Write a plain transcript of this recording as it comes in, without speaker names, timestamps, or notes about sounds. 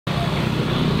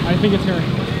I think it's her.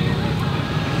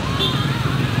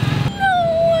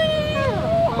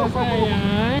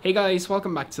 Hey guys,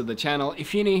 welcome back to the channel.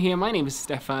 If you're new here, my name is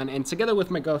Stefan, and together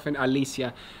with my girlfriend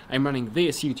Alicia, I'm running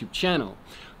this YouTube channel.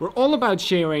 We're all about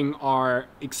sharing our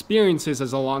experiences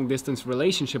as a long-distance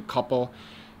relationship couple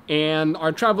and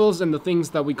our travels and the things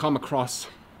that we come across.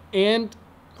 And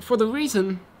for the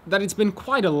reason that it's been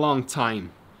quite a long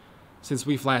time since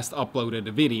we've last uploaded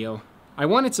a video, I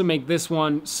wanted to make this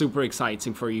one super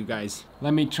exciting for you guys.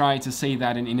 Let me try to say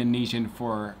that in Indonesian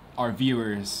for our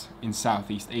viewers in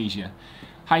Southeast Asia.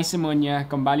 Hai semuanya,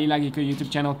 kembali lagi ke YouTube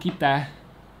channel kita.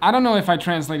 I don't know if I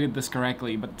translated this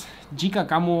correctly, but jika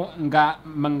kamu nggak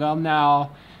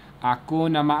mengenal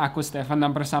aku, nama aku Stefan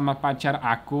dan bersama pacar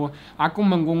aku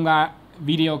mengunggah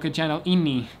video ke channel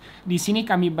ini. Di sini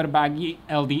kami berbagi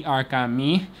LDR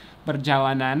kami,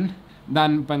 perjalanan,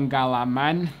 dan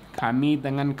pengalaman kami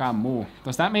dengan kamu.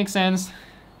 Does that make sense?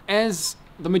 As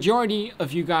the majority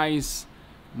of you guys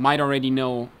might already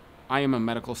know, I am a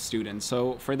medical student,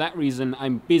 so for that reason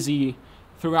I'm busy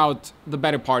throughout the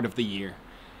better part of the year.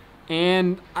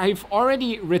 And I've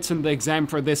already written the exam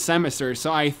for this semester,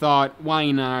 so I thought,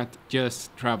 why not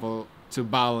just travel to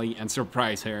Bali and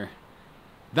surprise her?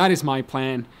 That is my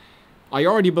plan. I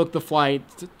already booked the flight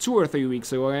 2 or 3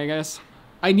 weeks ago, I guess.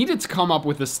 I needed to come up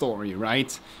with a story,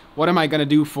 right? What am I gonna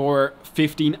do for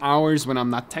 15 hours when I'm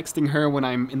not texting her when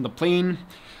I'm in the plane?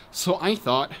 So I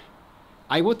thought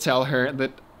I would tell her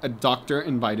that a doctor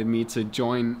invited me to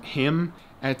join him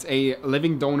at a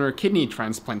living donor kidney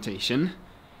transplantation,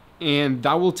 and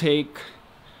that will take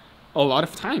a lot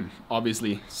of time,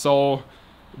 obviously. So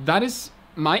that is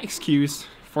my excuse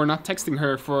for not texting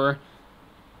her for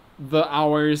the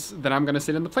hours that I'm gonna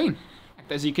sit in the plane.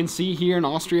 As you can see here in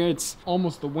Austria, it's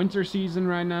almost the winter season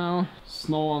right now.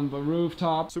 Snow on the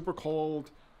rooftop, super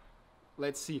cold.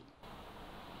 Let's see.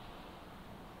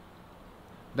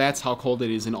 That's how cold it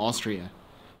is in Austria.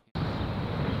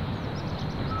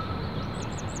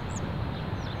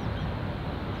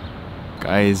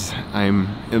 Guys, I'm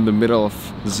in the middle of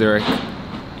Zurich,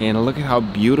 and look at how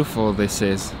beautiful this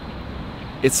is.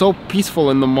 It's so peaceful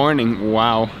in the morning,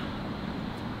 wow.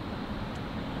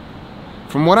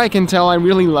 From what I can tell, I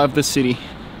really love the city.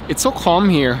 It's so calm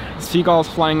here. Seagulls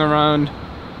flying around,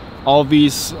 all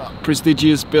these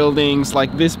prestigious buildings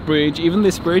like this bridge. Even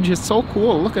this bridge is so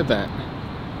cool, look at that.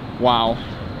 Wow.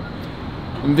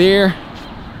 And there,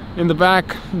 in the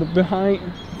back,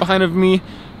 behind of me,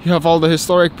 you have all the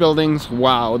historic buildings.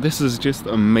 Wow, this is just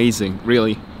amazing,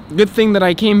 really. Good thing that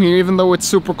I came here even though it's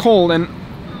super cold, and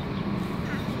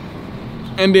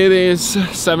it is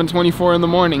 7:24 in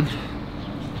the morning.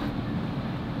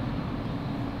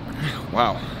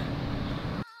 Wow.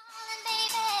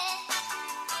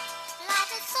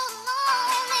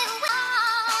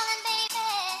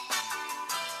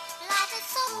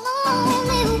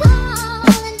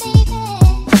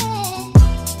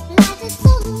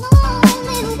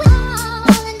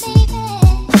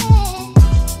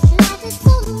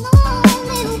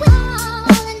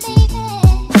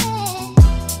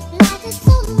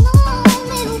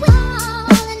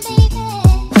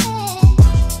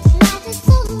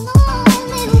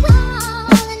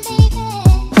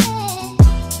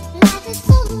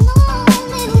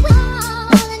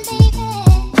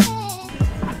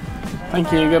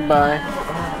 Thank you, goodbye.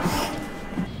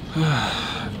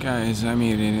 Guys, I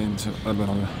made it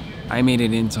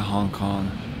into Hong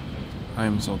Kong. I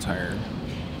am so tired.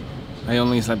 I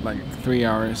only slept like 3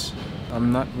 hours.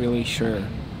 I'm not really sure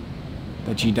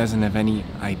that she doesn't have any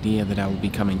idea that I will be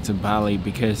coming to Bali,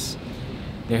 because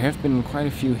there have been quite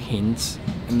a few hints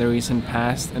in the recent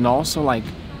past, and also like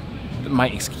my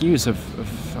excuse of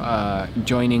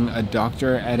joining a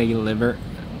doctor at a liver,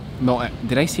 no,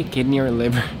 did I say kidney or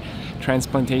liver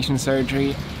transplantation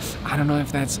surgery? I don't know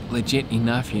if that's legit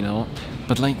enough, you know,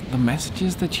 but like the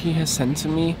messages that she has sent to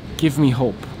me give me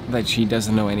hope that she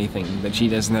doesn't know anything, that she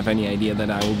doesn't have any idea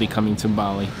that I will be coming to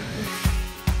Bali.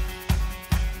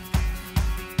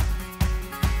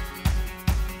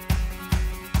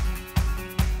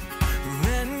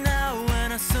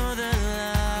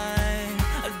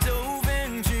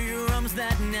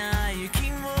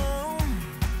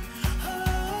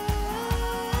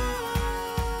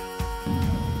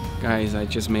 Guys, I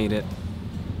just made it.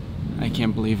 I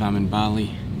can't believe I'm in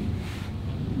Bali.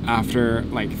 After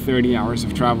like 30 hours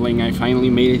of traveling, I finally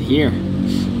made it here.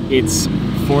 It's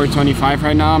 4:25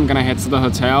 right now. I'm gonna head to the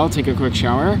hotel, take a quick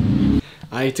shower.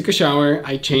 I took a shower,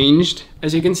 I changed,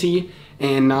 as you can see,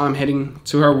 and now I'm heading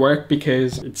to her work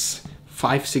because it's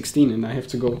 5:16 and I have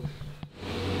to go.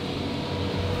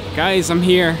 Guys, I'm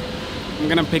here. I'm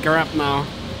gonna pick her up now.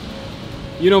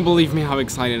 You don't believe me how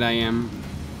excited I am.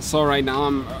 So right now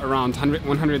I'm around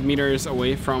 100 meters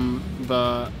away from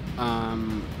the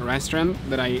restaurant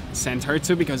that I sent her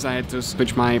to because I had to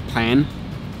switch my plan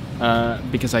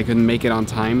because I couldn't make it on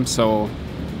time. So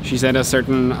she's at a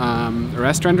certain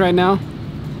restaurant right now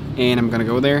and I'm gonna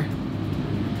go there.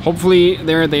 Hopefully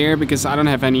they're there because I don't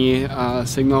have any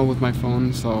signal with my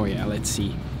phone. So yeah, let's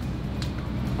see.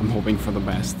 I'm hoping for the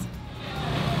best.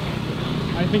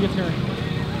 I think it's her.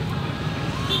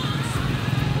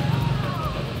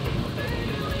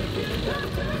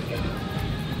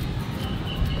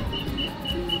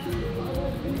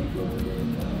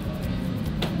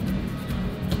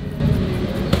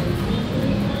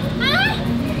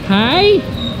 Hi.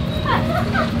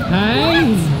 Hi.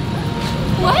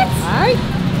 What? Hi.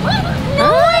 What? No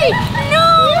way! No!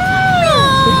 No!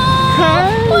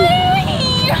 Hi. Why are you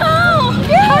here? How?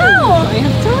 How? I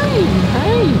have time.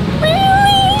 Hi.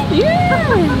 Really? Yeah.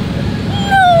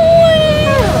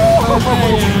 No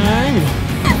way! Hi.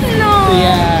 No!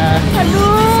 Yeah.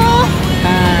 Aduh!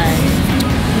 Hi.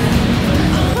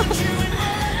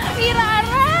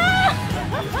 Rara!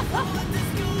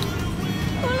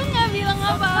 Kok lu nggak bilang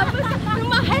apa-apa sih?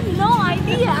 I had no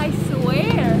idea, I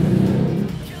swear.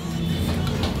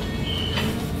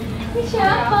 Ini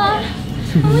siapa?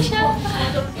 Kamu siapa?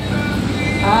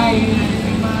 Hi.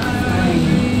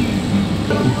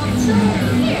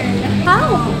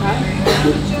 How?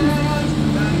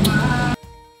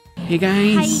 Hey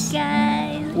guys. Hi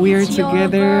guys. We are It's your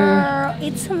together. girl.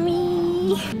 It's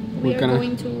me. We're We are gonna-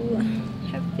 going to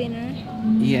have dinner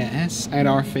Yes, at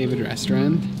our favorite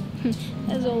restaurant.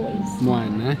 as always.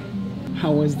 One.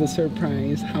 How was the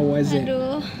surprise? How was it?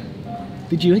 Aduh,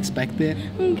 Did you expect it?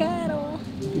 enggak at all.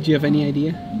 Did you have any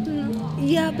idea?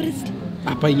 Yeah, but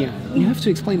Apa ya? You have to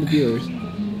explain the viewers.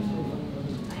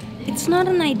 it's not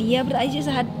an idea, but I just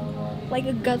had like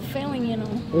a gut feeling, you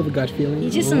know. Oh, the gut feeling. You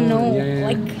just Oh, know, yeah, yeah.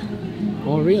 like,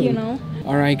 Oh, really? you know.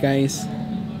 All right, guys.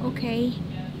 Okay.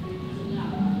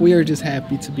 We are just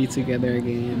happy to be together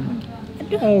again.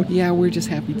 Oh, yeah, we're just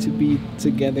happy to be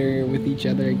together with each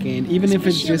other again, even if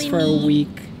it's just for a Especially me.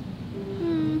 week.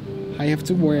 Hmm. I have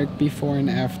to work before and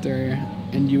after,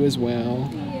 and you as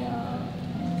well.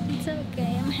 Yeah. It's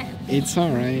okay. I'm happy. It's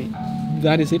all right.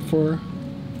 That is it for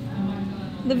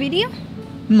The video?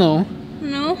 no,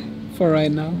 No. for right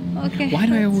now. Okay. Why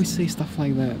do I always say stuff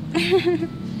like that?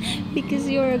 Because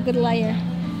you're a good liar,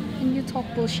 and you talk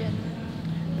bullshit.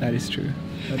 That is true.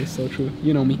 That is so true.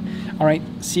 You know me. All right.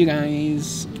 See you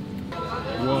guys.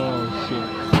 Whoa, shit.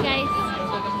 Guys.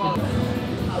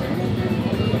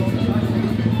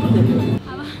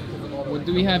 What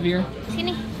do we have here?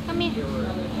 Sini, come here.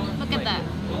 Look at that.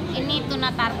 Ini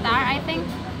tuna tartar, I think.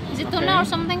 Is it tuna Okay. or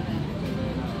something?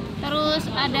 Terus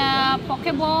ada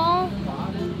pokeball,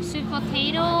 sweet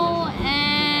potato,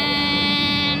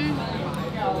 and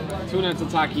Tuna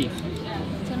tataki.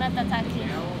 tuna tataki.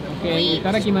 Okay. Wait.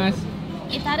 Itadakimasu.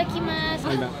 Itadakimasu.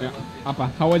 Like that. Yeah.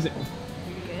 Apa? How was it?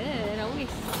 Good,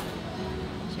 always.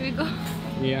 Should we go?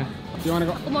 Yeah. Do you want to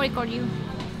go? Aku mau record you.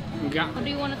 Yeah. What do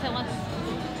you want to tell us?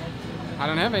 I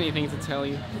don't have anything to tell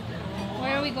you.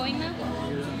 Where are we going now?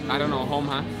 I don't know. Home,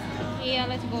 huh? Yeah,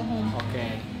 let's go home.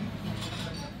 Okay.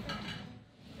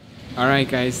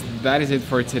 Alright guys, that is it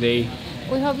for today.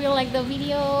 We hope you like the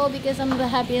video because I'm the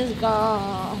happiest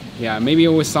girl. Yeah, maybe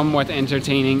it was somewhat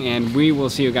entertaining and we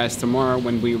will see you guys tomorrow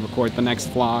when we record the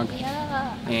next vlog.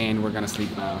 Yeah. And we're gonna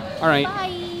sleep now. Alright,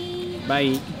 Bye.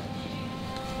 bye.